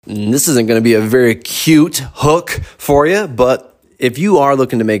This isn't going to be a very cute hook for you, but if you are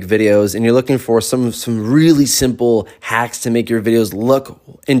looking to make videos and you're looking for some really simple hacks to make your videos look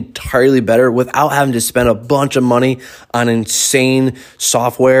entirely better without having to spend a bunch of money on insane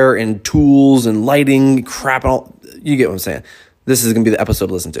software and tools and lighting crap and all, you get what I'm saying. This is going to be the episode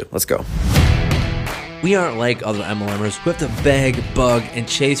to listen to. Let's go. We aren't like other MLMers who have to beg, bug, and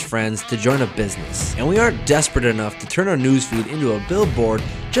chase friends to join a business. And we aren't desperate enough to turn our newsfeed into a billboard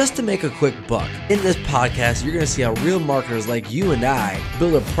just to make a quick buck. In this podcast, you're going to see how real marketers like you and I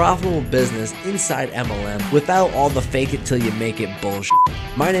build a profitable business inside MLM without all the fake it till you make it bullshit.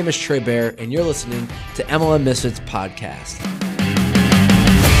 My name is Trey Bear, and you're listening to MLM Misfits Podcast.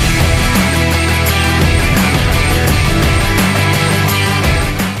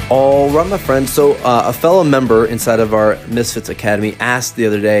 All right, my friend. So a fellow member inside of our Misfits Academy asked the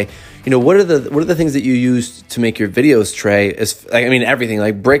other day, what are the things that you use to make your videos, Trey? Everything.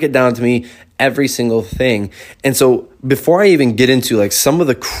 Like, break it down to me, every single thing. And so before I even get into some of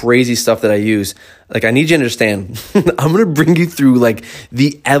the crazy stuff that I use, I need you to understand, I'm going to bring you through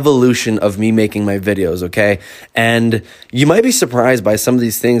the evolution of me making my videos, okay? And you might be surprised by some of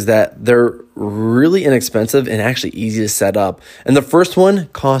these things that they're really inexpensive and actually easy to set up. And the first one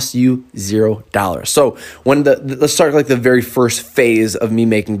costs you $0. So let's start the very first phase of me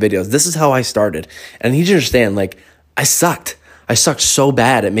making videos. This is how I started. And I need you to understand, I sucked. I sucked so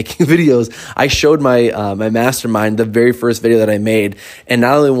bad at making videos. I showed my my mastermind the very first video that I made, and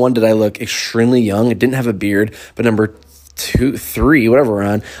not only one did I look extremely young, it didn't have a beard, but number 2, 3, whatever we're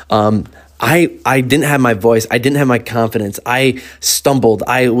on, I didn't have my voice. I didn't have my confidence. I stumbled.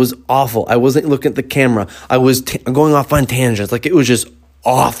 I was awful. I wasn't looking at the camera. I was going off on tangents. It was just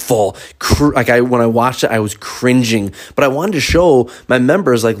awful. When I watched it, I was cringing, but I wanted to show my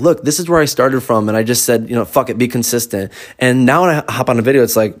members, look, this is where I started from. And I just said, fuck it, be consistent. And now when I hop on a video,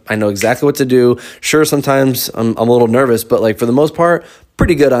 it's I know exactly what to do. Sure, sometimes I'm a little nervous, but for the most part,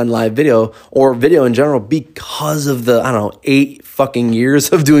 pretty good on live video or video in general because of the, 8 fucking years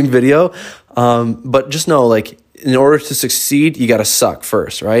of doing video. But just know, in order to succeed, you got to suck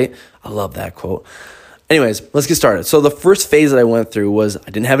first, right? I love that quote. Anyways, let's get started. So the first phase that I went through was I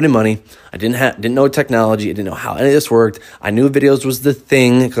didn't have any money. I didn't know technology. I didn't know how any of this worked. I knew videos was the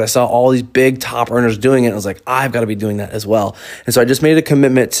thing because I saw all these big top earners doing it. I was like, I've got to be doing that as well. And so I just made a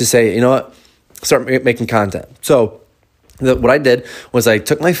commitment to say, you know what, start making content. So what I did was I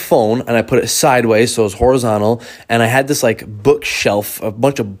took my phone and I put it sideways so it was horizontal, and I had this bookshelf, a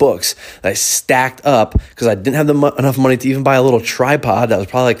bunch of books that I stacked up because I didn't have enough money to even buy a little tripod that was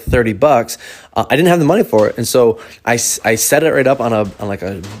probably $30. I didn't have the money for it, and so I set it right up on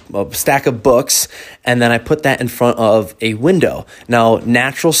a stack of books, and then I put that in front of a window. Now,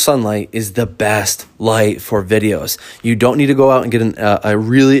 natural sunlight is the best light for videos. You don't need to go out and get a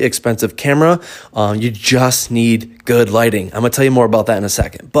really expensive camera. You just need good lighting. I'm going to tell you more about that in a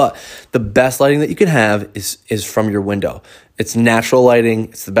second. But the best lighting that you can have is from your window. It's natural lighting.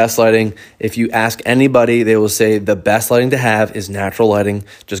 It's the best lighting. If you ask anybody, they will say the best lighting to have is natural lighting.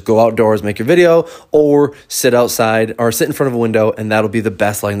 Just go outdoors, make your video, or sit outside or sit in front of a window, and that'll be the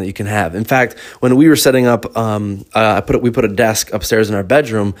best lighting that you can have. In fact, when we were setting up, we put a desk upstairs in our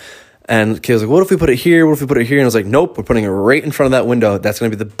bedroom. And Kay was like, what if we put it here? What if we put it here? And I was like, nope, we're putting it right in front of that window. That's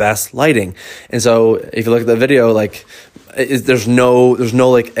going to be the best lighting. And so if you look at the video, there's no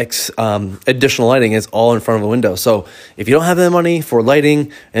additional lighting. It's all in front of the window. So if you don't have that money for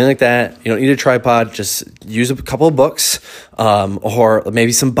lighting, anything like that, you don't need a tripod, just use a couple of books, or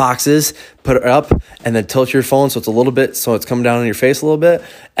maybe some boxes, put it up, and then tilt your phone so it's coming down on your face a little bit,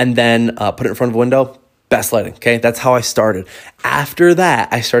 and then put it in front of a window. Best lighting, okay? That's how I started. After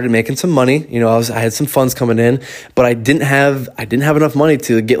that, I started making some money. I had some funds coming in, but I didn't have enough money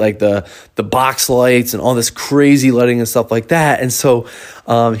to get the box lights and all this crazy lighting and stuff like that. And so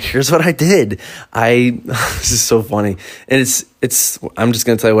here's what I did. This is so funny. And I'm just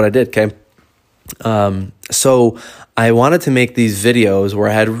gonna tell you what I did, okay? So I wanted to make these videos where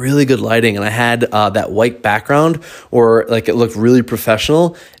I had really good lighting and I had that white background where it looked really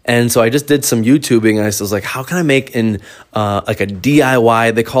professional. And so I just did some YouTubing and I was like, how can I make a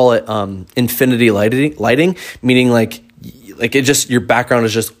DIY? They call it infinity lighting, meaning your background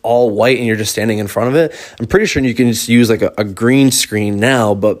is just all white and you're just standing in front of it. I'm pretty sure you can just use a green screen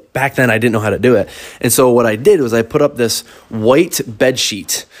now, but back then I didn't know how to do it. And so what I did was I put up this white bed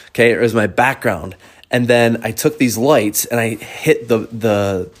sheet, okay, as my background. And then I took these lights and I hit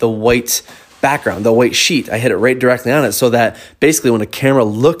the white background, the white sheet. I hit it right directly on it so that basically when the camera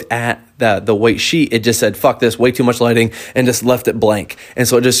looked at the white sheet, it just said, fuck this, way too much lighting, and just left it blank. And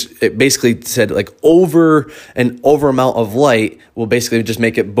so it basically said like over amount of light will basically just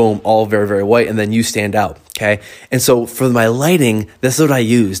make it boom, all very, very white, and then you stand out. Okay. And so for my lighting, this is what I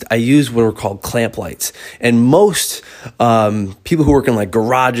used. I used what are called clamp lights. And most people who work in like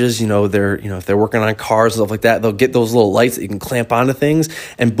garages, if they're working on cars and stuff like that, they'll get those little lights that you can clamp onto things,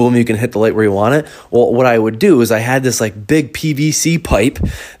 and boom, you can hit the light where you want it. Well, what I would do is I had this like big PVC pipe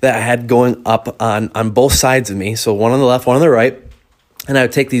that I had going up on both sides of me. So one on the left, one on the right. And I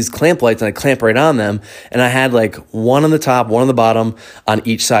would take these clamp lights and I'd clamp right on them. And I had like one on the top, one on the bottom on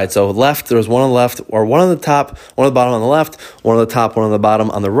each side. So left, there was one on the left, or one on the top, one on the bottom on the left, one on the top, one on the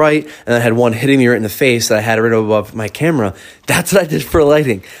bottom on the right. And I had one hitting me right in the face that I had right above my camera. That's what I did for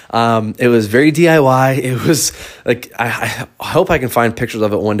lighting. It was very DIY. It was like, I hope I can find pictures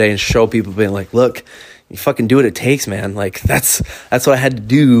of it one day and show people being like, look, you fucking do what it takes, man. Like that's what I had to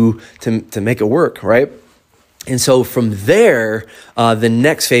do to make it work, right? And so from there, the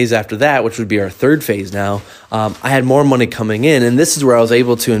next phase after that, which would be our third phase now, I had more money coming in. And this is where I was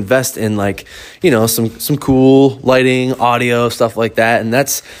able to invest in like, some cool lighting, audio, stuff like that. And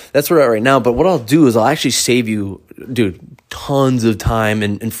that's where we're at right now. But what I'll do is I'll actually save you, dude, tons of time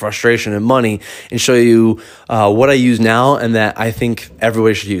and frustration and money, and show you what I use now and that I think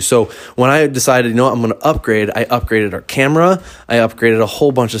everybody should use. So when I decided, I'm going to upgrade, I upgraded our camera, I upgraded a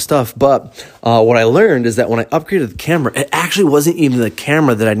whole bunch of stuff. But what I learned is that when I upgraded the camera, it actually wasn't even the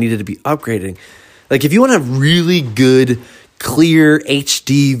camera that I needed to be upgrading. Like if you want to have really good, clear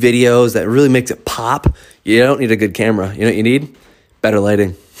HD videos that really makes it pop, you don't need a good camera. You know what you need? Better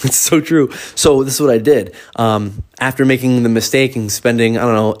lighting. It's so true. So this is what I did. After making the mistake and spending,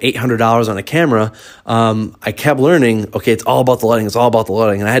 $800 on a camera, I kept learning, okay, it's all about the lighting. It's all about the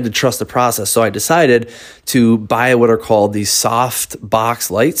lighting. And I had to trust the process. So I decided to buy what are called these soft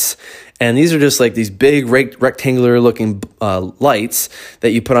box lights. And these are just like these big rectangular looking lights that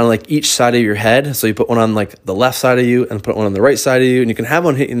you put on like each side of your head. So you put one on like the left side of you and put one on the right side of you. And you can have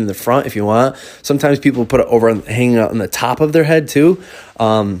one hitting in the front if you want. Sometimes people put it over hanging out on the top of their head too.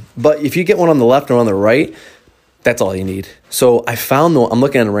 But if you get one on the left or on the right, that's all you need. So I found I'm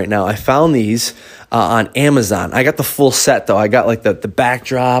looking at it right now. I found these on Amazon. I got the full set though. I got like the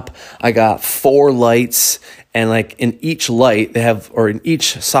backdrop. I got 4 lights. And like in each light in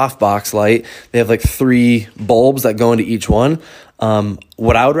each softbox light, they have like 3 bulbs that go into each one.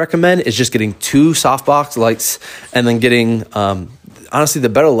 What I would recommend is just getting 2 softbox lights and then getting, honestly, the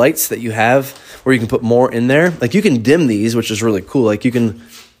better lights that you have where you can put more in there. Like you can dim these, which is really cool. Like you can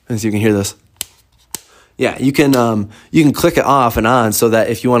hear this. Yeah, you can click it off and on so that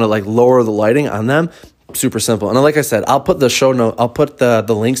if you want to like lower the lighting on them, super simple. And like I said, I'll put the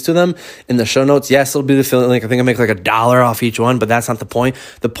links to them in the show notes. Yes, it'll be the affiliate link. I think I make like $1 off each one, but that's not the point.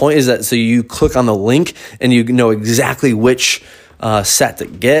 The point is that so you click on the link and you know exactly which set to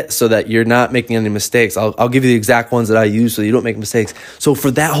get so that you're not making any mistakes. I'll give you the exact ones that I use so you don't make mistakes. So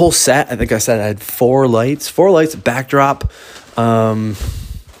for that whole set, I think I said I had 4 lights, backdrop.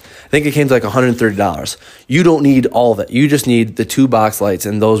 I think it came to like $130. You don't need all of it. You just need the 2 box lights,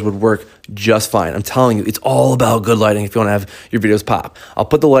 and those would work just fine. I'm telling you, it's all about good lighting if you want to have your videos pop. I'll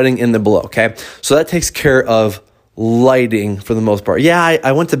put the lighting in the below, okay? So that takes care of lighting for the most part. Yeah,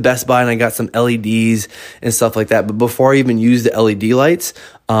 I went to Best Buy and I got some LEDs and stuff like that. But before I even used the LED lights,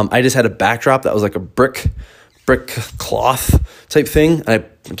 I just had a backdrop that was like a brick cloth type thing. I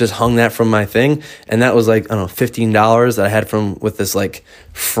just hung that from my thing, and that was like, I don't know, $15 that I had with this like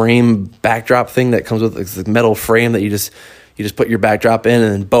frame backdrop thing that comes with this metal frame that you just put your backdrop in,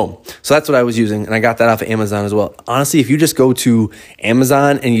 and then boom. So that's what I was using, and I got that off of Amazon as well. Honestly, if you just go to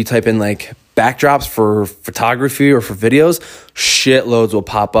Amazon and you type in like backdrops for photography or for videos, shitloads will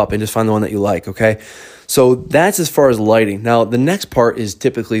pop up, and just find the one that you like, okay? So that's as far as lighting. Now, the next part is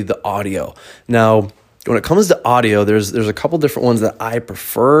typically the audio. Now, when it comes to audio, there's a couple different ones that I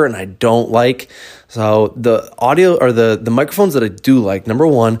prefer and I don't like. So the audio or the microphones that I do like, number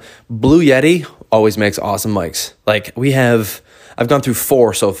one, Blue Yeti always makes awesome mics. Like I've gone through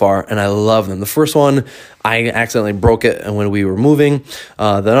 4 so far and I love them. The first one, I accidentally broke it when we were moving. The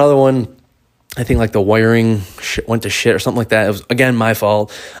other one, I think like the wiring went to shit or something like that. It was, again, my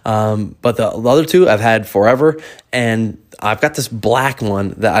fault. But the other 2 I've had forever, and I've got this black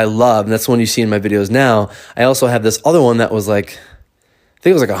one that I love, and that's the one you see in my videos now. I also have this other one that was like, I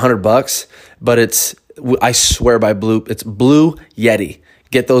think it was like $100, but I swear by it's Blue Yeti.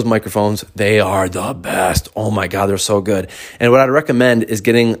 Get those microphones. They are the best. Oh my God, they're so good. And what I'd recommend is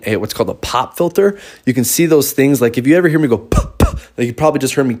getting what's called a pop filter. You can see those things. Like if you ever hear me go pop, pop, like you probably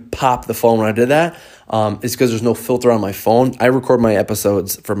just heard me pop the phone when I did that. It's because there's no filter on my phone. I record my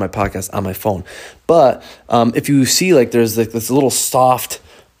episodes for my podcast on my phone. But if you see like there's like this little soft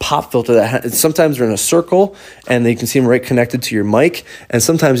pop filter that sometimes they're in a circle and you can see them right connected to your mic, and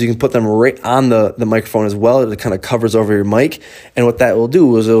sometimes you can put them right on the microphone as well. It kind of covers over your mic, and what that will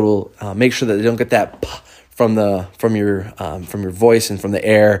do is it will make sure that they don't get that from your voice and from the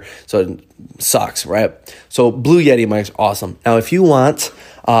air, so it sucks, right? So Blue Yeti mic's awesome. Now if you want,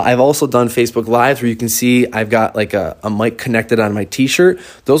 I've also done Facebook Lives where you can see I've got like a mic connected on my t-shirt.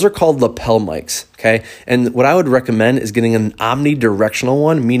 Those are called lapel mics, okay? And what I would recommend is getting an omnidirectional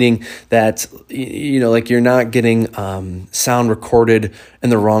one, meaning that, like you're not getting sound recorded in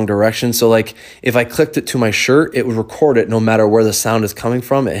the wrong direction. So like if I clicked it to my shirt, it would record it no matter where the sound is coming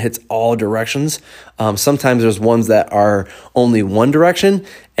from. It hits all directions. Sometimes there's ones that are only one direction,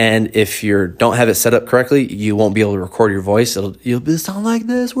 and if you don't have it set up correctly, you won't be able to record your voice. You'll sound like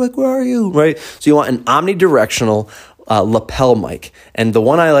this. Rick, where are you? Right? So you want an omnidirectional lapel mic. And the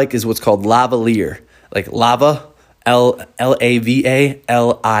one I like is what's called lavalier. Like lava, Lavalier.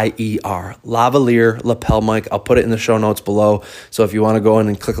 Lavalier lapel mic. I'll put it in the show notes below. So if you want to go in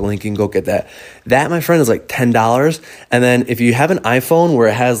and click a link, you can go get that. That, my friend, is like $10. And then if you have an iPhone where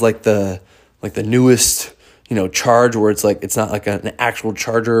it has like the newest, charge, where it's like, it's not like an actual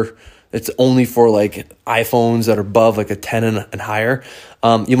charger, it's only for like iPhones that are above like a 10 and higher.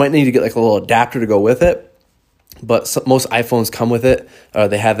 You might need to get like a little adapter to go with it, but most iPhones come with it.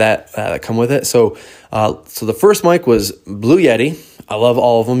 They have that come with it. So the first mic was Blue Yeti. I love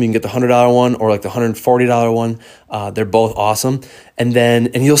all of them. You can get the $100 one or like the $140 one. They're both awesome.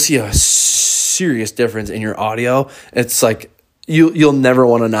 And you'll see a serious difference in your audio. It's like, You'll never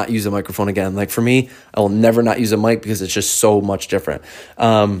want to not use a microphone again. Like for me, I will never not use a mic because it's just so much different.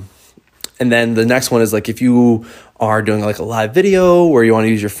 And then the next one is like if you are doing like a live video where you want to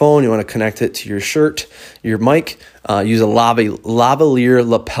use your phone, you want to connect it to your shirt, your mic, use a lavalier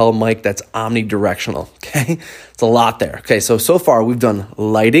lapel mic that's omnidirectional. Okay, it's a lot there. Okay, so far we've done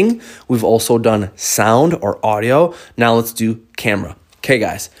lighting, we've also done sound or audio. Now let's do camera. Okay,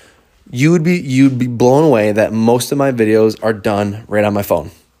 guys. You'd be blown away that most of my videos are done right on my phone.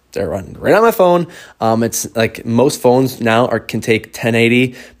 They're running right on my phone. It's like most phones now can take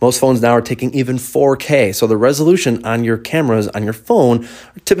 1080. Most phones now are taking even 4K. So the resolution on your cameras on your phone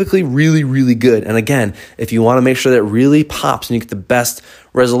are typically really, really good. And again, if you want to make sure that it really pops and you get the best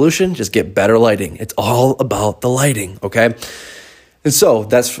resolution, just get better lighting. It's all about the lighting, okay? And so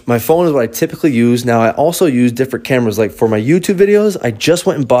my phone is what I typically use. Now I also use different cameras. Like for my YouTube videos, I just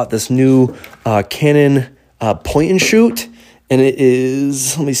went and bought this new Canon point and shoot. And it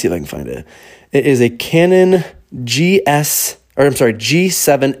is, let me see if I can find it. It is a Canon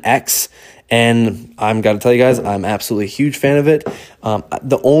G7X. And I'm got to tell you guys, I'm absolutely a huge fan of it.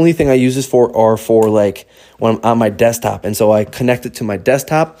 The only thing I use this for are for like when I'm on my desktop. And so I connect it to my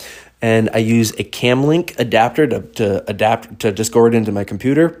desktop. And I use a CamLink adapter to just go right into my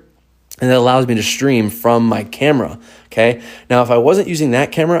computer. And that allows me to stream from my camera, okay? Now, if I wasn't using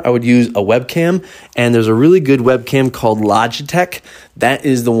that camera, I would use a webcam. And there's a really good webcam called Logitech. That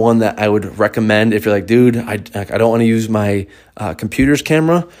is the one that I would recommend if you're like, dude, I don't want to use my computer's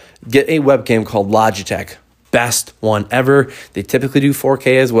camera. Get a webcam called Logitech. Best one ever. They typically do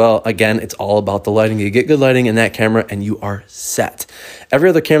 4K as well. Again, it's all about the lighting. You get good lighting in that camera and you are set. Every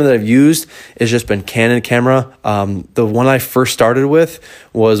other camera that I've used has just been Canon camera. The one I first started with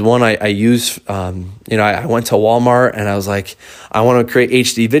was one I used, I went to Walmart and I was like, I want to create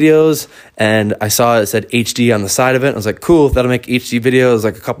HD videos. And I saw it said HD on the side of it. I was like, cool, that'll make HD videos,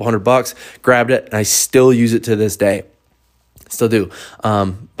 like a couple $100. Grabbed it and I still use it to this day. Still do.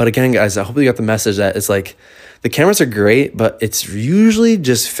 But again, guys, I hope you got the message that it's like the cameras are great, but it's usually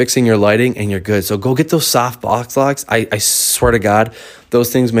just fixing your lighting and you're good. So go get those soft box locks. I swear to God,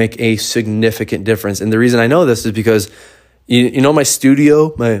 those things make a significant difference. And the reason I know this is because, my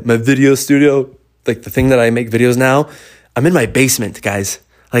studio, my video studio, like the thing that I make videos now, I'm in my basement, guys.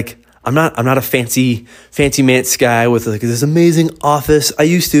 Like, I'm not a fancy man's guy with like this amazing office. I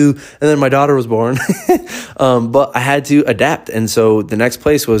used to, and then my daughter was born, but I had to adapt. And so the next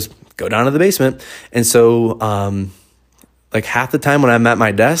place was go down to the basement. And so, like half the time when I'm at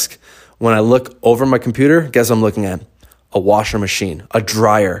my desk, when I look over my computer, guess what I'm looking at? A washer machine, a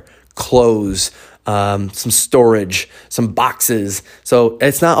dryer, clothes, some storage, some boxes. So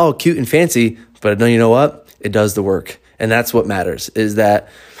it's not all cute and fancy, but you know what? It does the work. And that's what matters, is that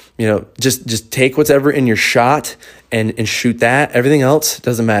just take whatever in your shot and shoot that. Everything else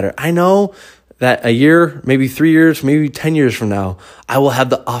doesn't matter. I know that a year, maybe 3 years, maybe 10 years from now, I will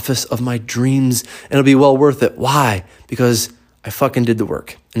have the office of my dreams and it'll be well worth it. Why? Because I fucking did the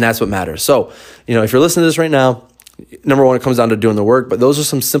work, and that's what matters. So, if you're listening to this right now, number one, it comes down to doing the work, but those are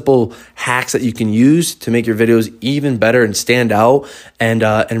some simple hacks that you can use to make your videos even better and stand out and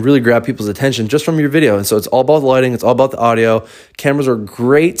really grab people's attention just from your video. And so it's all about the lighting. It's all about the audio. Cameras are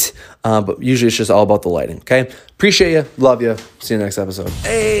great, but usually it's just all about the lighting. Okay. Appreciate you. Love you. See you next episode.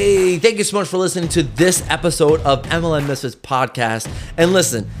 Hey, thank you so much for listening to this episode of MLM Misfits Podcast. And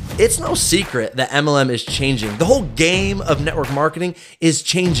listen, it's no secret that MLM is changing. The whole game of network marketing is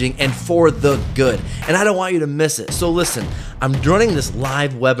changing, and for the good. And I don't want you to miss it. So listen, I'm running this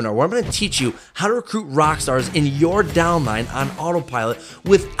live webinar where I'm going to teach you how to recruit rock stars in your downline on autopilot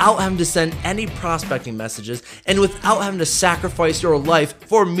without having to send any prospecting messages and without having to sacrifice your life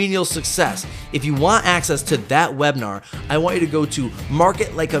for menial success. If you want access to that webinar, I want you to go to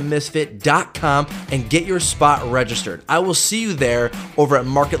marketlikeamisfit.com and get your spot registered. I will see you there over at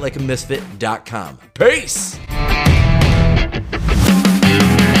marketlikeamisfit.com. Peace!